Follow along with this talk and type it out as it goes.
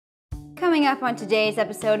Coming up on today's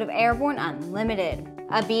episode of Airborne Unlimited,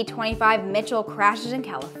 a B-25 Mitchell crashes in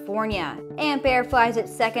California, Ampaire flies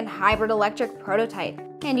its second hybrid electric prototype,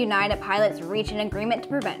 and United pilots reach an agreement to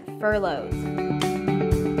prevent furloughs.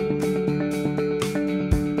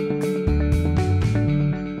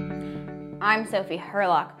 I'm Sophie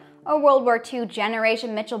Herlock. A World War II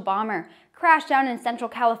generation Mitchell bomber crashed down in central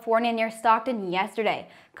California near Stockton yesterday,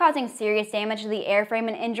 causing serious damage to the airframe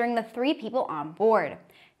and injuring the 3 people on board.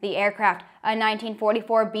 The aircraft, a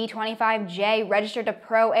 1944 B-25J registered to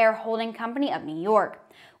Pro Air Holding Company of New York,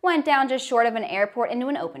 went down just short of an airport into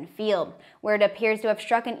an open field, where it appears to have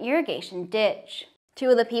struck an irrigation ditch. 2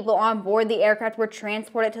 of the people on board the aircraft were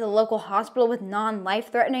transported to the local hospital with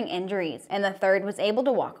non-life-threatening injuries, and the 3rd was able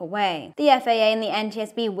to walk away. The FAA and the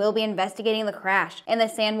NTSB will be investigating the crash, and the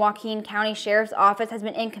San Joaquin County Sheriff's Office has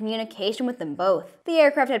been in communication with them both. The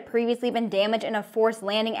aircraft had previously been damaged in a forced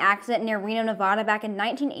landing accident near Reno, Nevada back in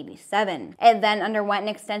 1987. It then underwent an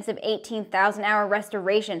extensive 18,000-hour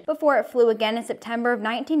restoration before it flew again in September of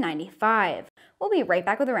 1995. We'll be right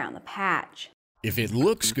back with Around the Patch. If it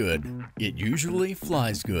looks good, it usually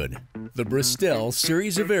flies good. The Bristol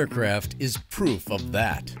series of aircraft is proof of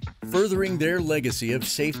that. Furthering their legacy of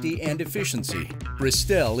safety and efficiency,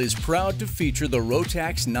 Bristol is proud to feature the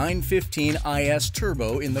Rotax 915 IS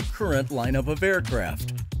Turbo in the current lineup of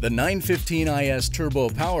aircraft. The 915 IS Turbo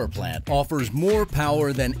power plant offers more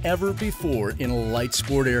power than ever before in a light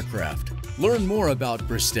sport aircraft. Learn more about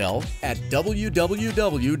Bristol at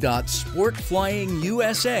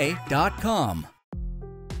www.sportflyingusa.com.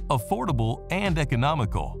 Affordable and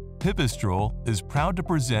economical, Pipistrel is proud to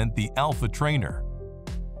present the Alpha Trainer.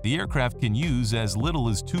 The aircraft can use as little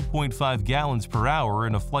as 2.5 gallons per hour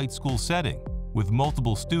in a flight school setting, with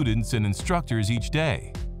multiple students and instructors each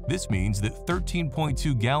day. This means that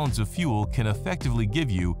 13.2 gallons of fuel can effectively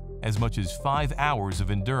give you as much as 5 hours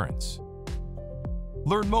of endurance.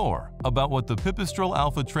 Learn more about what the Pipistrel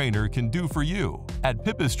Alpha Trainer can do for you at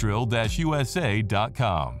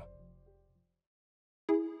pipistrel-usa.com.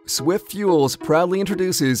 Swift Fuels proudly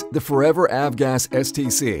introduces the Forever Avgas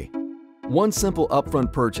STC. One simple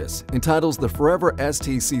upfront purchase entitles the Forever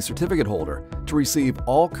STC certificate holder to receive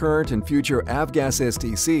all current and future Avgas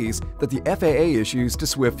STCs that the FAA issues to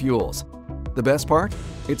Swift Fuels. The best part?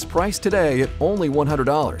 It's priced today at only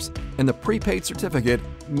 $100, and the prepaid certificate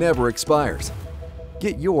never expires.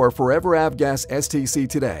 Get your Forever Avgas STC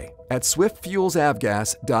today at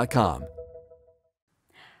swiftfuelsavgas.com.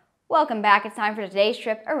 Welcome back. It's time for today's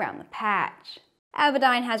trip around the patch.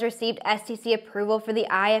 Avidyne has received STC approval for the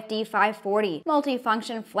IFD 540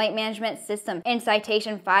 Multifunction Flight Management System in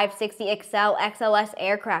Citation 560 Excel XLS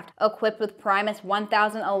aircraft equipped with Primus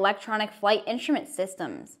 1000 electronic flight instrument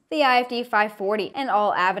systems. The IFD 540 and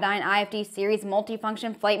all Avidyne IFD series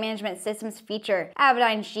multifunction flight management systems feature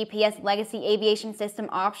Avidyne's GPS Legacy Aviation System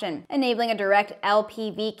option, enabling a direct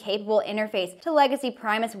LPV-capable interface to Legacy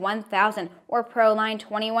Primus 1000 or ProLine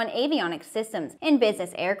 21 avionics systems in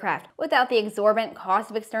business aircraft without the exorbitant cost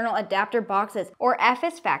of external adapter boxes or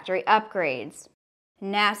FS factory upgrades.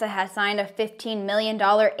 NASA has signed a $15 million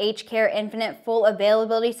H-Care Infinite Full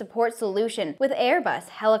Availability Support solution with Airbus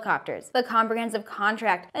helicopters. The comprehensive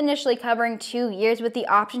contract, initially covering 2 years with the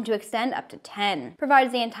option to extend up to 10,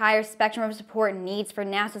 provides the entire spectrum of support needs for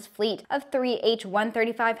NASA's fleet of 3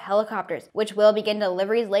 H-135 helicopters, which will begin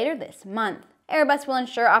deliveries later this month. Airbus will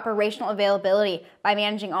ensure operational availability by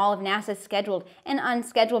managing all of NASA's scheduled and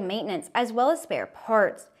unscheduled maintenance, as well as spare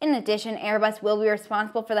parts. In addition, Airbus will be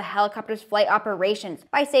responsible for the helicopter's flight operations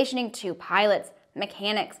by stationing 2 pilots,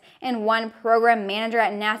 mechanics, and 1 program manager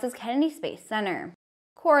at NASA's Kennedy Space Center.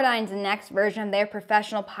 Cordine's next version of their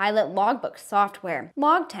professional pilot logbook software,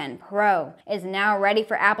 LogTen Pro, is now ready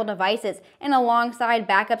for Apple devices, and alongside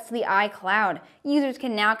backups to the iCloud, users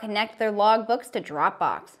can now connect their logbooks to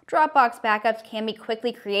Dropbox. Dropbox backups can be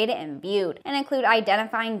quickly created and viewed, and include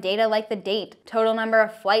identifying data like the date, total number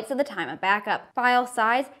of flights at the time of backup, file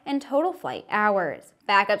size, and total flight hours.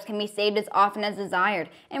 Backups can be saved as often as desired,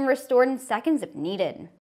 and restored in seconds if needed.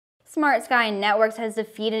 SmartSky Networks has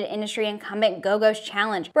defeated industry incumbent Gogo's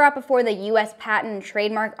challenge brought before the U.S. Patent and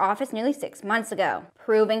Trademark Office nearly 6 months ago,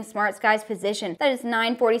 proving SmartSky's position that its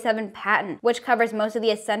 947 patent, which covers most of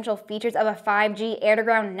the essential features of a 5G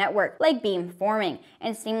air-to-ground network like beamforming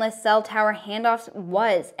and seamless cell tower handoffs,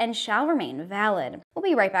 was and shall remain valid. We'll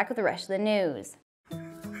be right back with the rest of the news.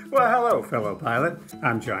 Well, hello, fellow pilot.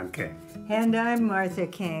 I'm John King. And I'm Martha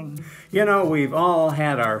King. You know, we've all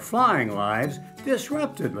had our flying lives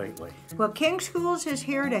disrupted lately. Well, King Schools is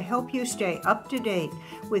here to help you stay up to date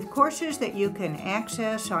with courses that you can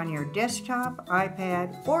access on your desktop,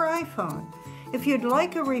 iPad, or iPhone. If you'd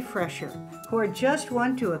like a refresher or just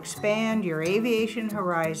want to expand your aviation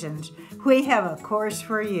horizons, we have a course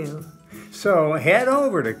for you. So head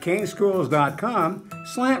over to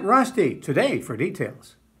kingschools.com/Rusty today for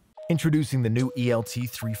details. Introducing the new ELT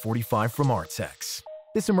 345 from Artex.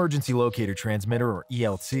 This emergency locator transmitter, or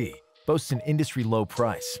ELT, boasts an industry-low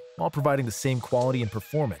price while providing the same quality and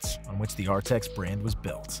performance on which the Artex brand was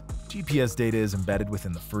built. GPS data is embedded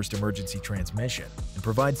within the first emergency transmission and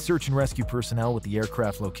provides search and rescue personnel with the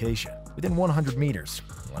aircraft location within 100 meters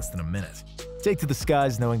in less than a minute. Take to the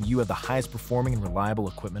skies knowing that you have the highest performing and reliable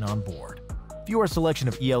equipment on board. View our selection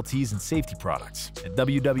of ELTs and safety products at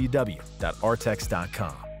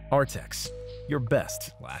www.artex.com. Artex, your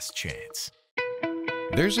best last chance.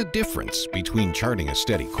 There's a difference between charting a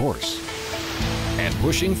steady course and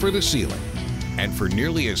pushing for the ceiling. And for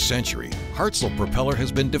nearly a century, Hartzell Propeller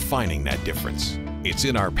has been defining that difference. It's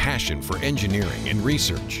in our passion for engineering and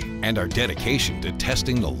research and our dedication to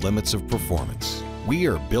testing the limits of performance. We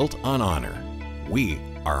are built on honor. We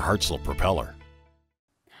are Hartzell Propeller.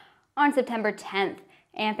 On September 10th,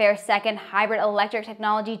 Ampaire's second hybrid electric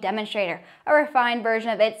technology demonstrator, a refined version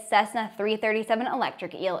of its Cessna 337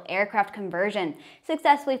 electric eel aircraft conversion,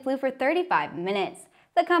 successfully flew for 35 minutes.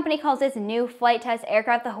 The company calls this new flight test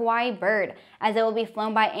aircraft the Hawaii Bird, as it will be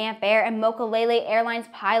flown by Ampaire and Mokulele Airlines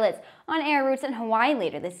pilots on air routes in Hawaii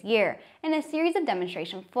later this year, in a series of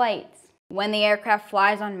demonstration flights. When the aircraft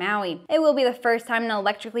flies on Maui, it will be the first time an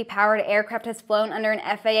electrically powered aircraft has flown under an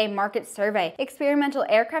FAA Market Survey Experimental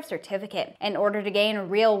Aircraft Certificate in order to gain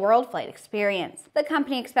real-world flight experience. The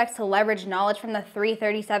company expects to leverage knowledge from the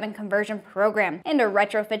 337 conversion program into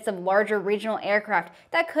retrofits of larger regional aircraft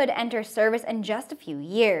that could enter service in just a few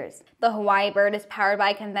years. The Hawaii Bird is powered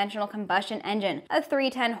by a conventional combustion engine, a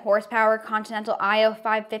 310 horsepower Continental IO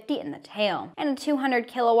 550 in the tail, and a 200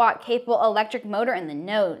 kilowatt capable electric motor in the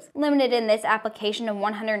nose, limited in this application to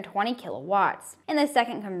 120 kilowatts. In the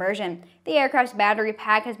second conversion, the aircraft's battery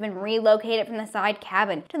pack has been relocated from the side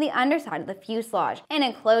cabin to the underside of the fuselage and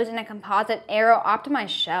enclosed in a composite aero-optimized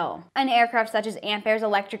shell. An aircraft such as Ampaire's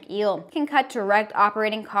electric eel can cut direct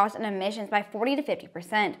operating costs and emissions by 40 to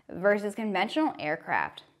 50% versus conventional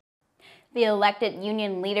aircraft. The elected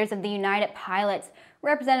union leaders of the United Pilots,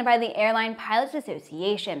 represented by the Airline Pilots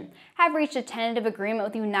Association, have reached a tentative agreement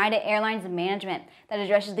with United Airlines management that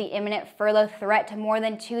addresses the imminent furlough threat to more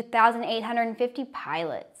than 2,850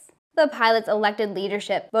 pilots. The pilots' elected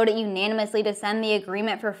leadership voted unanimously to send the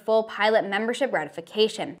agreement for full pilot membership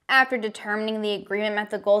ratification, after determining the agreement met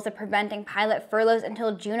the goals of preventing pilot furloughs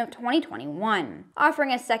until June of 2021,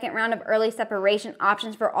 offering a second round of early separation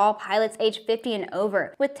options for all pilots aged 50 and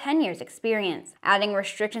over with 10 years experience, adding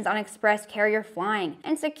restrictions on express carrier flying,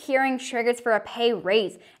 and securing triggers for a pay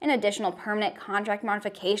raise and additional permanent contract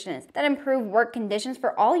modifications that improve work conditions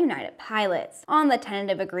for all United pilots. On the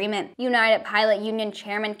tentative agreement, United Pilot Union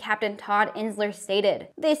Chairman Captain Todd Insler stated,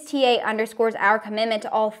 "This TA underscores our commitment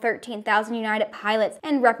to all 13,000 United pilots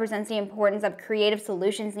and represents the importance of creative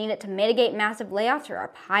solutions needed to mitigate massive layoffs for our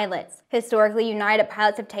pilots. Historically, United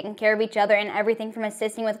pilots have taken care of each other in everything from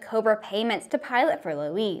assisting with COBRA payments to pilot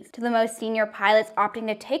furloughees, to the most senior pilots opting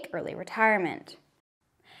to take early retirement."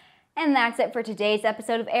 And that's it for today's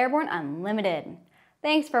episode of Airborne Unlimited.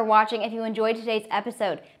 Thanks for watching. If you enjoyed today's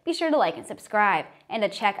episode, be sure to like and subscribe, and to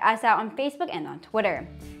check us out on Facebook and on Twitter.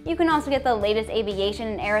 You can also get the latest aviation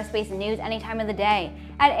and aerospace news any time of the day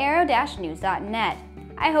at aero-news.net.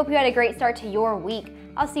 I hope you had a great start to your week.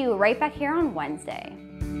 I'll see you right back here on Wednesday.